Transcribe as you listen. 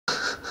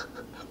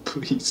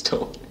Please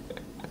don't.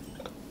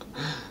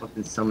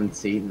 Fucking summon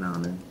Satan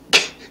on it.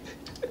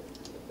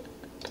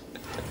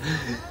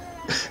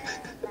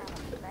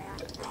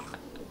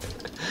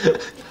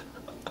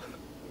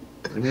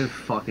 It's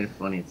fucking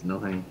funny, it's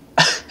annoying.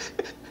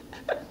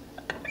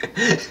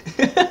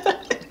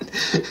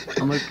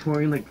 I'm like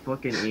pouring like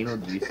fucking anal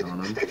juice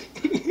on him.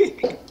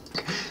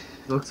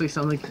 Looks like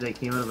something that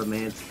came out of a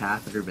man's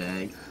catheter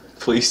bag.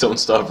 Please don't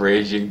stop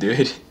raging,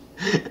 dude.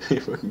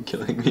 You're fucking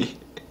killing me.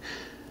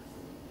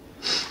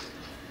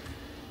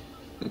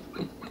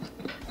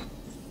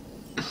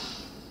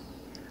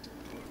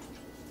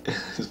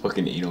 This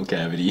fucking anal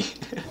cavity.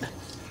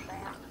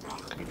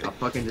 I'll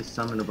fucking just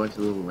summon a bunch of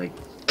little like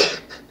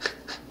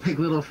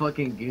little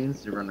fucking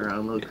goons to run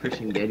around, little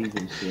Christian Gettys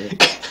and shit.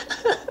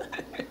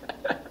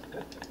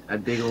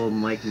 That big old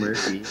Mike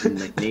Murphy and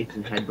like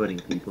Nathan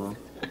headbutting people.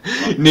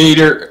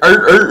 Nader.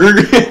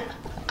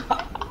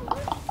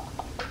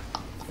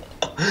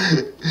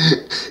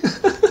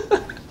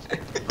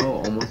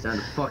 Oh, almost down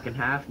to fucking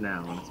half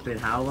now. It's been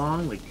how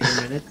long? Like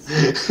 2 minutes?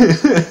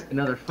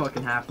 Another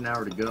fucking half an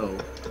hour to go.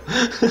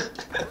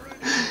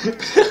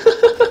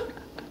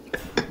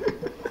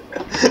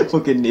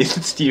 Fucking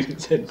Nathan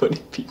Stevens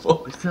headbutting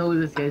people. Just tell me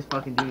this guy's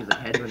fucking doing is like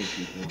headbutting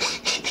people.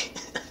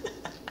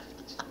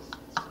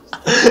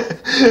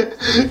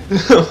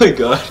 Oh my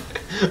god.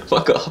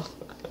 Fuck off.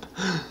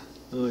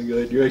 Oh my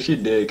god, you're actually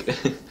a dick.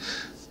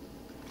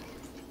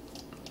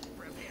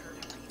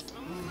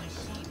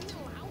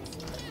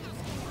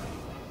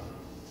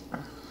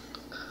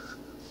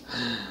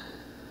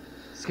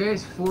 This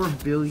guy's 4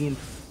 billion,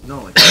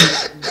 no, like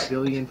 4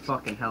 billion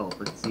fucking health.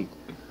 Let's see.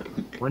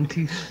 1,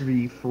 2,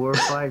 3, 4,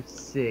 5,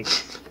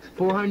 6.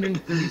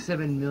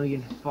 437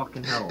 million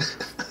fucking health.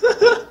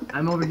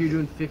 I'm over here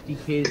doing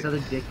 50k, this other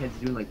dickhead's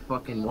doing like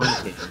fucking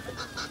 1k.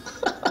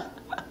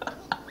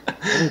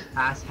 Oh,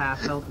 past half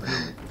health.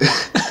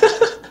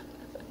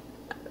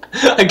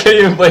 I can't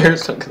even play her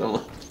song because I'm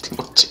laughing too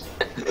much.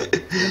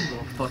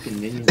 Little fucking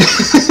minion.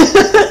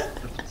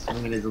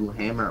 Swinging his little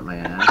hammer at my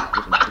ass.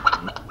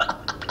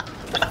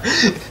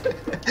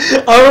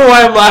 I don't know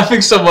why I'm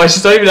laughing so much,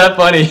 it's not even that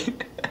funny.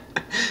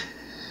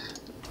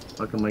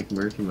 Fucking Mike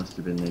Murphy must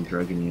have been there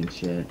drugging you and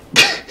shit.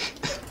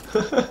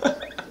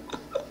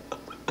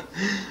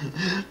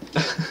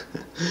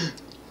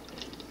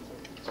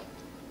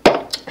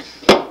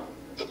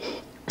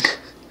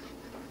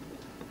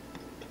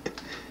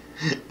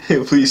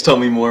 Please tell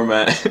me more,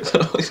 Matt.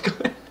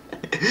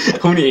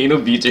 How many anal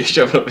beads are you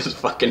shoving up his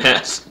fucking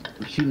ass?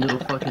 We're shooting little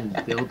fucking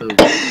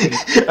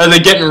dildos. Are they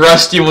getting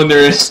rusty when they're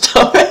in his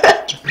stomach?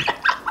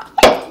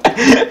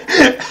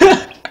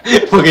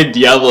 Fucking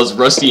Diablo's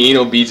rusty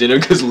anal beads in him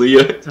because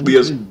Leo's.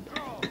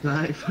 It's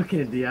not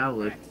fucking a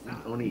Diablo, it's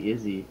only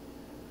Izzy.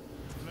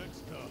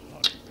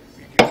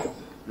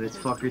 This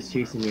fucker's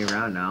chasing me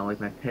around now, like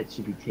my pet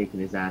should be taking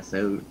his ass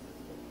out.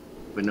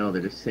 But no,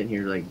 they're just sitting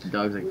here like the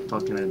dog's like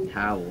fucking a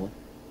towel.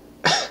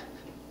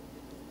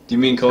 Do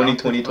you mean Coney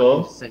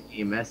 2012? Sent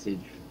me a message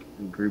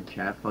in group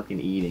chat fucking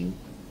eating.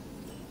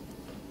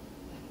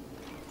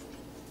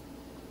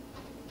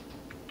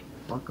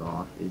 Fuck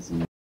off,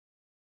 Izzy.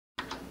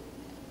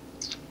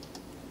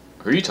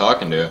 Who are you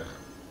talking to?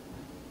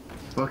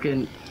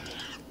 Fucking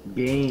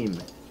game.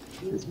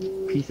 This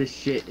piece of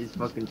shit is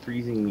fucking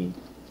freezing me.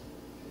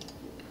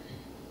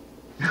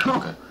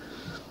 Okay.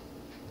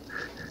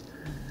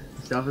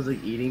 Stuff is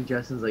like eating.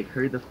 Justin's like,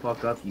 hurry the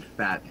fuck up, you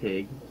fat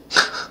pig.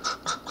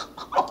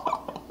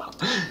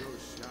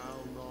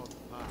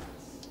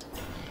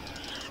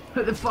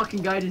 The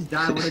fucking guy just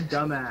died. What a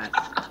dumbass.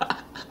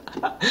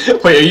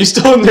 Wait, are you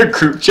still in their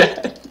group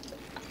chat?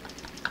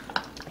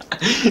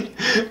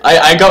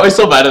 I got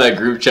myself out of that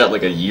group chat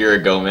like a year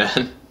ago,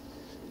 man.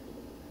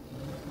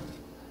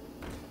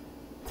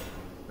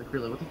 Like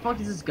really, what the fuck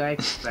does this guy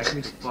expect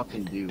me to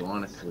fucking do,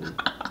 honestly?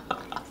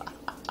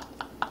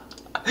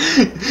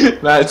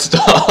 Matt,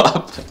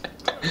 stop.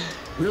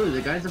 Really,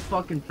 the guy's a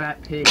fucking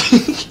fat pig.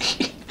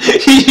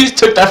 He just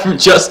took that from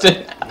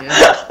Justin.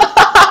 Yeah.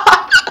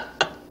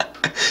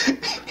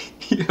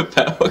 You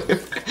fat fucking.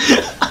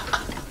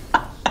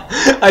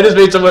 I just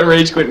made someone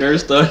rage quit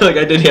nurse though, like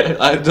I did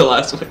the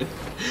last one.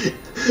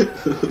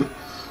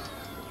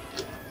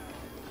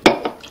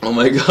 Oh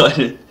my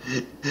god.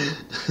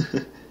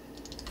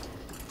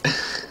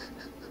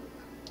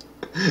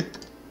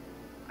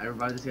 I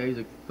revived this guy, he's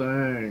like,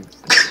 thanks.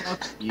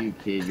 Fuck you,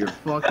 kid, you're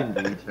fucking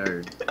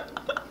retard.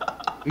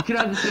 We could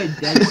have this guy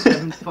dead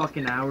 7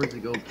 fucking hours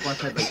ago, plus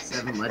had like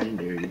 7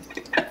 legendaries.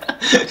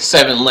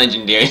 7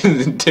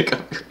 legendaries and took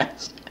up your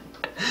ass.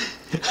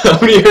 How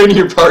many are in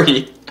your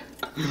party?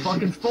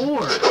 Fucking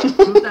 4!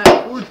 So with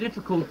that 4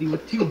 difficulty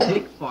with 2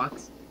 dick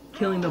fucks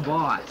killing the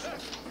boss.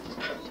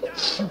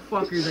 2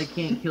 fuckers that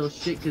can't kill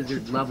shit because they're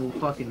level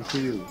fucking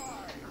 2.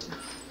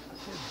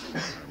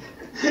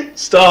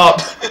 Stop!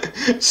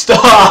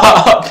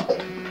 Stop!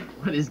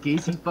 What, is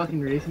Gacy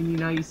fucking racing you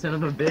now, you son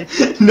of a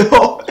bitch?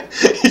 No!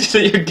 You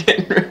said you're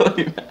getting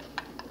really mad.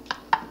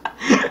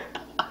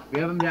 We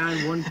have him down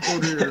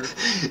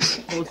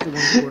 1/4, close to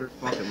 1/4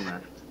 fucking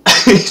left.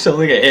 Sound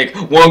like a hick.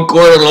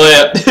 1/4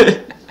 left.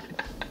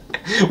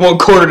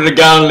 1/4 to the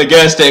gallon of the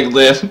gas tank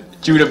left.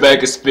 Chewed a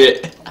bag of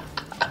spit.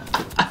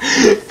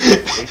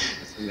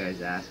 Some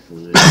guy's ass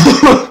fluid.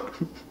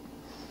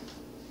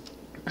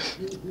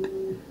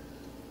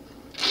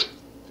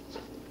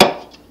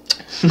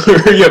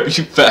 Hurry up,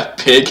 you fat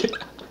pig.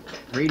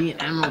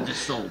 Radiant Emerald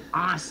just sold.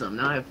 Awesome.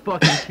 Now I have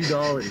fucking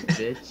 $2,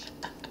 bitch.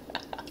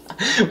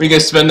 What are you gonna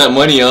spend that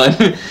money on?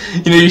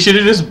 You know, you should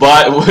have just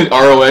bought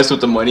ROS with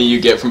the money you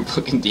get from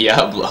fucking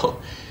Diablo.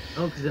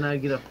 Oh, because then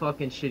I'd get a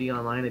fucking shitty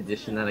online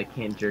edition that I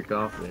can't jerk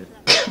off with.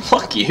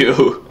 Fuck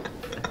you.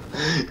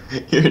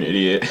 You're an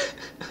idiot.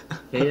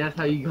 Hey, that's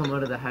how you come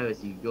out of the house.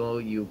 You go,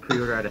 you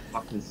pre-order at a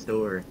fucking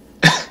store.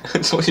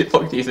 So what the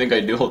fuck do you think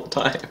I do all the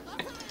time?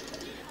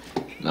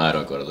 No, I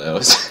don't go to the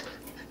house.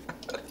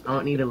 I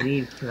don't need to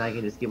leave because I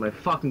can just get my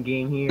fucking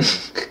game here.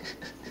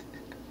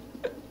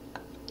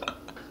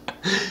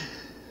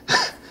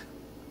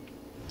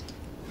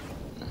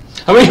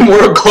 How many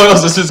mortal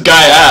coils does this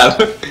guy have?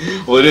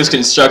 Well, it is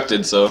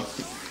constructed, so.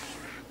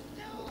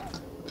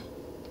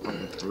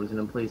 Frozen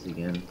in place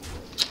again.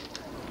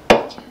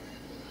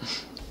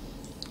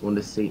 Going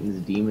to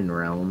Satan's demon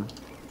realm.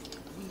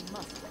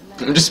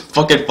 I'm just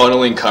fucking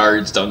funneling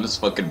cards down this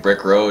fucking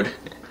brick road.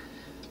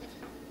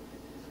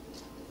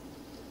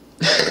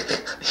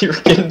 You're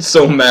getting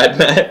so mad,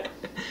 Matt.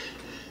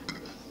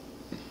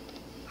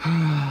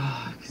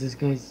 Because this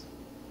guy's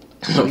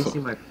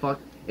wasting my fuck.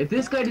 If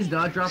this guy does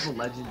not drop a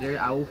legendary,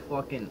 I will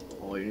fucking.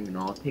 Oh, you don't even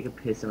know. I'll take a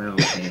piss in my own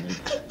pants.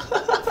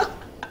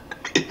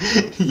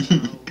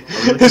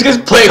 This guy's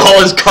playing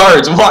all his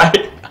cards. Why?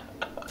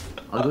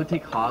 I'll go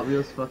take Hot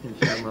Wheels, fucking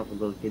shove him up a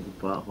little kid's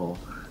butthole.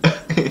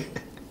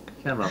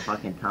 Shove a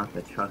fucking top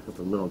the truck up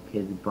a little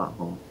kid's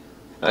butthole.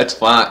 That's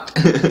fucked.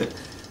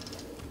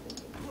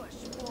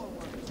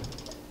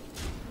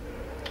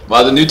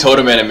 Wow, the new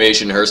totem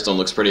animation Hearthstone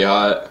looks pretty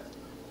hot.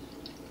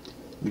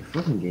 You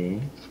fucking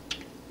gay.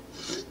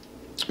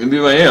 Maybe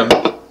I am.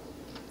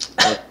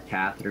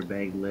 Catheter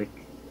bag lick.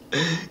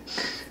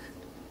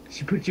 You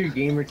should put your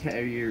gamer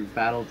tag or your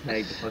battle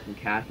tag to fucking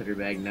catheter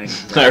bag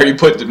next. I already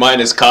put mine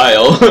as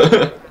Kyle.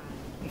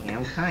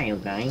 I'm Kyle,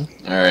 guys.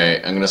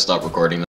 Alright, I'm gonna stop recording.